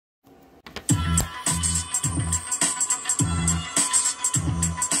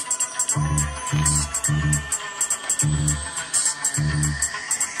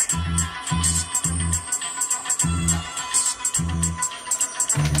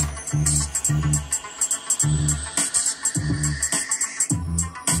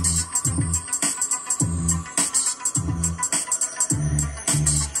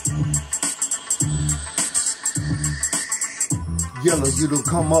you to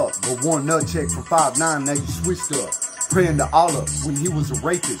come up, but one nut check for 5'9", now you switched up. Praying to Allah when he was a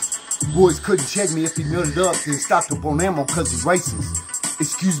rapist. Boys couldn't check me if he nutted up, then stocked up on ammo cause he racist.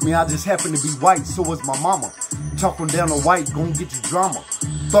 Excuse me, I just happen to be white, so was my mama. Talking down to white, gon' get you drama.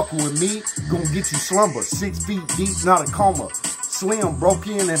 Fucking with me, gon' get you slumber. 6 feet deep, not a coma. Slim broke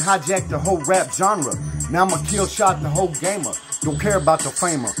in and hijacked the whole rap genre. Now I'ma kill shot the whole gamer. Don't care about the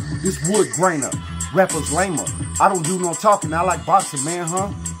famer. This wood grainer. Rappers lamer. I don't do no talking, I like boxing, man, huh?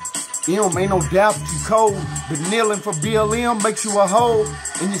 Ain't no doubt you cold, but kneeling for BLM makes you a hoe.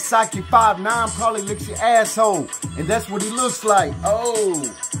 And your psyche 5'9" probably licks your asshole. And that's what he looks like. Oh.